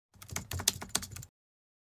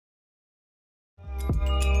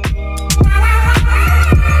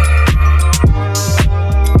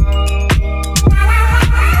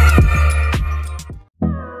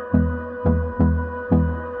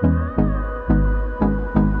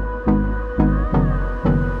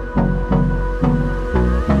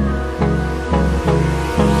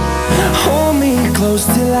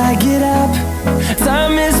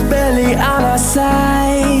Time is barely on our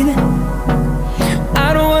side.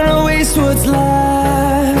 I don't wanna waste what's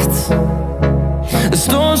left. The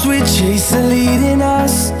storms we chase are leading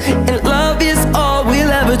us, and love is all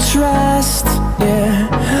we'll ever trust. Yeah,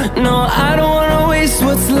 no, I don't wanna waste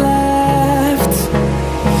what's left.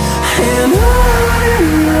 And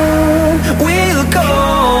on we'll go,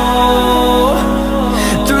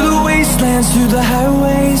 through the wastelands, through the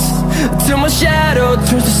highways, till my shadow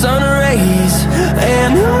turns to sun rays.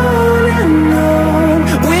 And on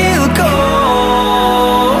we'll go,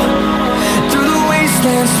 through the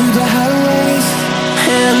wastelands, through the highways,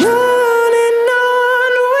 and on.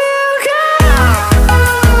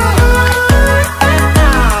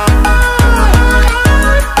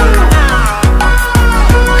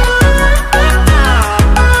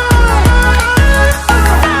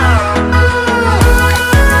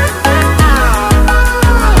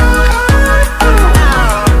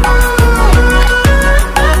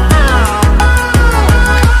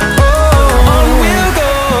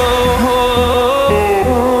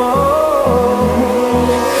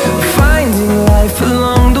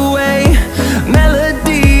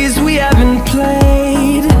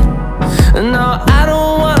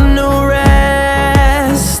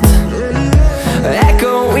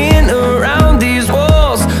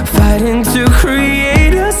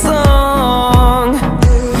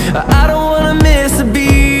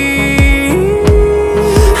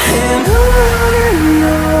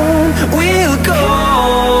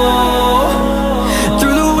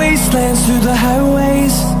 Through the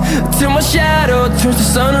highways, till my shadow turns to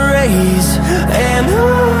sun rays. And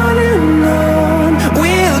on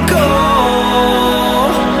we'll go,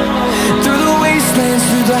 through the wastelands,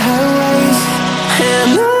 through the highways,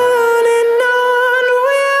 and on.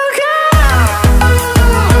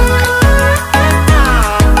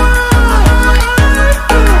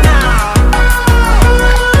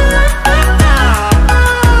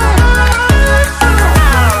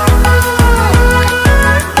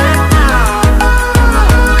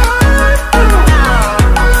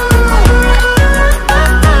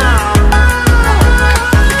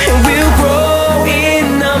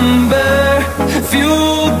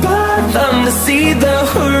 See the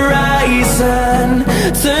horizon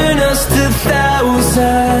turn us to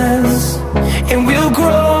thousands, and we'll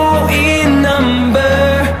grow in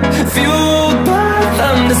number, fueled by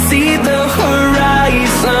them. To see the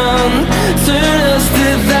horizon turn us to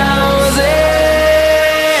thousands,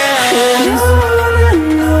 and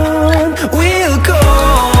on we'll go,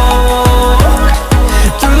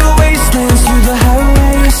 through the wastelands, through the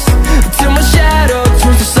highways, till my shadow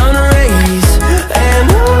turns to sun rays. And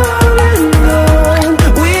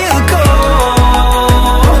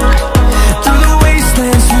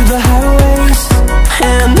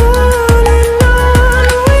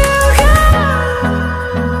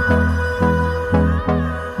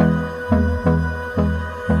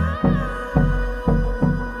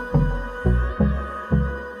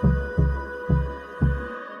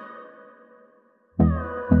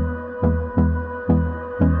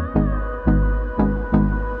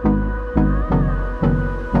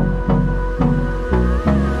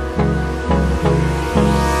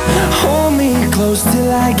close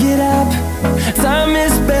till I get up. Time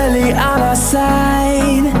is barely on our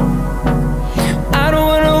side. I don't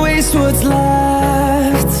wanna waste what's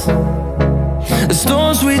left. The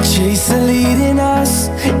storms we chase are leading us,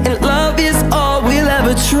 and love is all we'll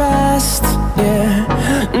ever trust. Yeah,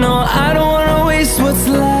 no, I don't wanna waste what's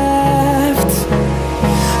left.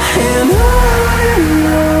 And on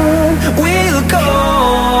we'll go,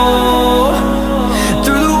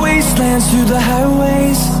 through the wastelands, through the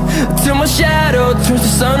highways, till my shadow turns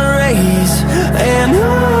to sun rays. And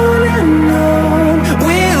on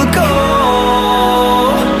we'll go,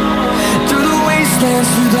 through the wastelands,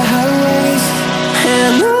 through the highways,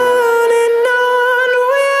 and on.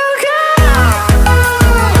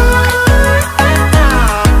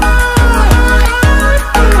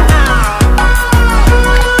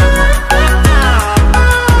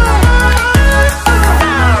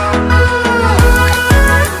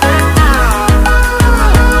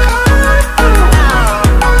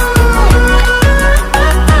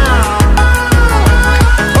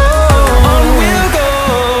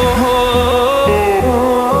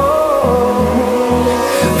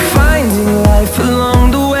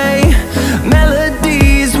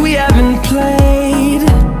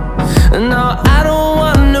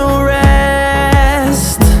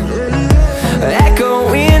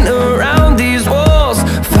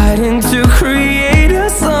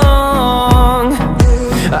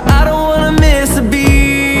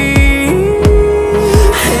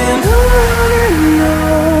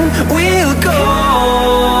 We'll go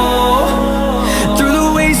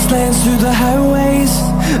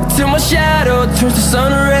till my shadow turns to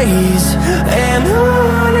sun rays. And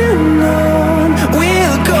on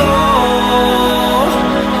we'll go,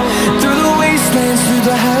 through the wastelands, through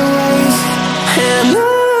the highways. And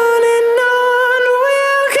on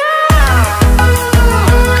we'll go.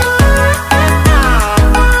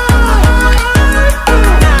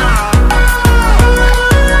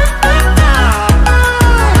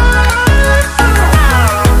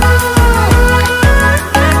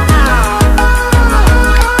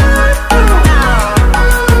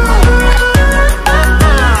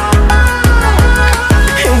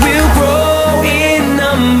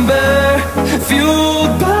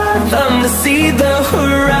 See the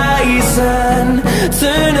horizon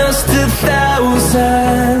turn us to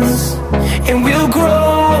thousands, and we'll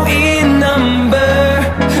grow in number,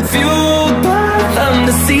 fueled by them.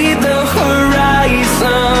 To see the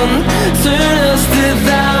horizon turn us to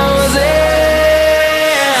thousands,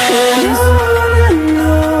 and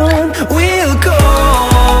on we'll go,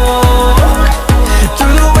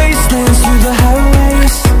 through the wastelands, through the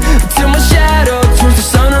highways, till my shadow turns to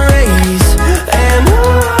sun rays. And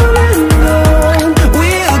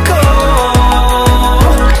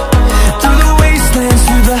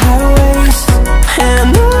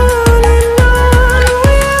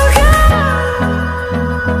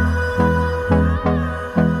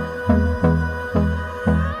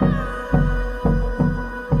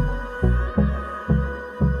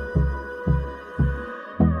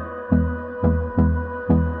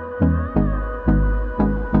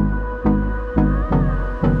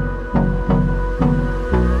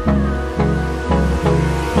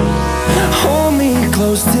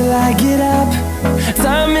close till I get up.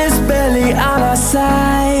 Time is barely on our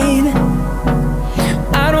side.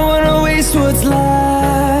 I don't wanna waste what's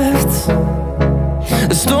left.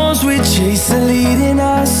 The storms we chase are leading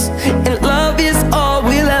us, and love is all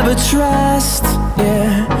we'll ever trust.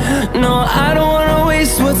 Yeah, no, I don't wanna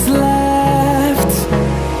waste what's left.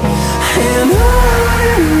 And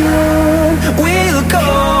on we'll go,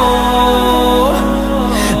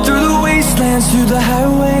 through the wastelands, through the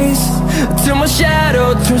highways, till my shadow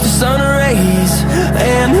turns to sun rays.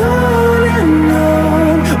 And on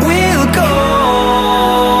we'll go,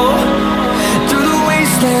 through the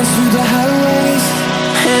wastelands, through the highways.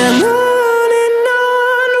 And on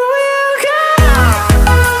we'll go.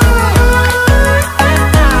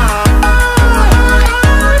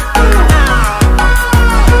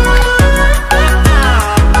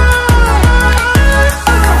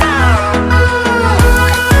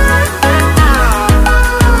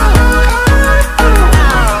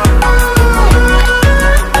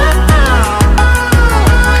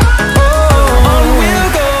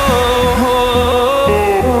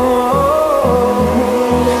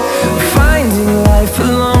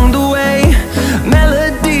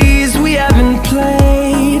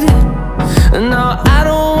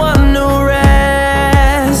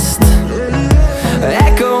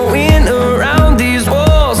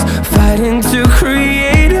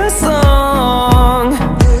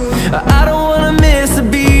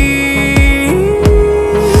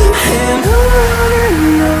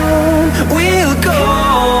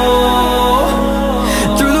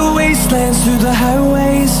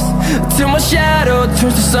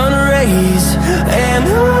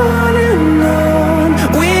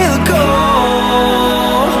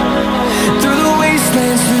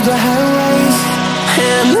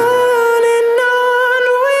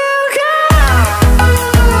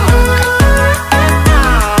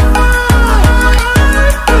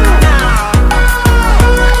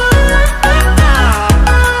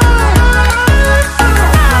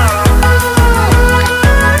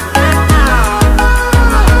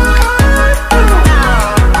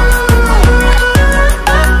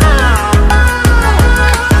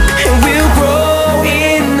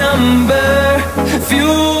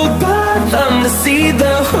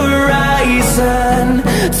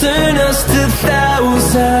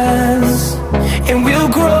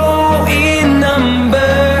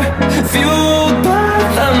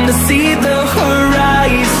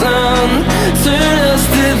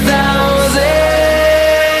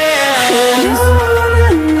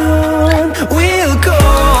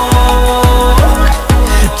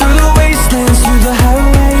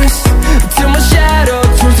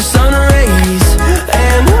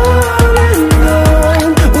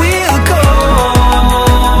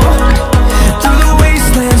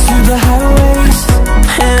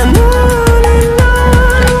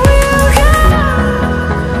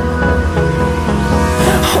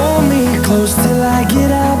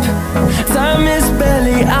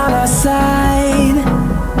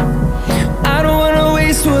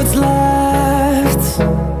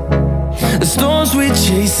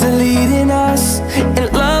 chase are leading us,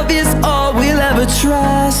 and love is all we'll ever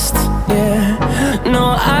trust. Yeah,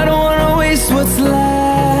 no, I don't wanna waste what's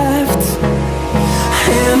left.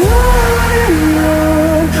 And on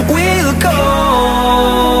we'll go,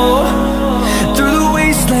 through the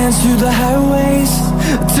wastelands, through the highways,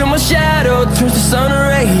 till my shadow turns to sun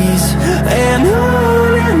rays.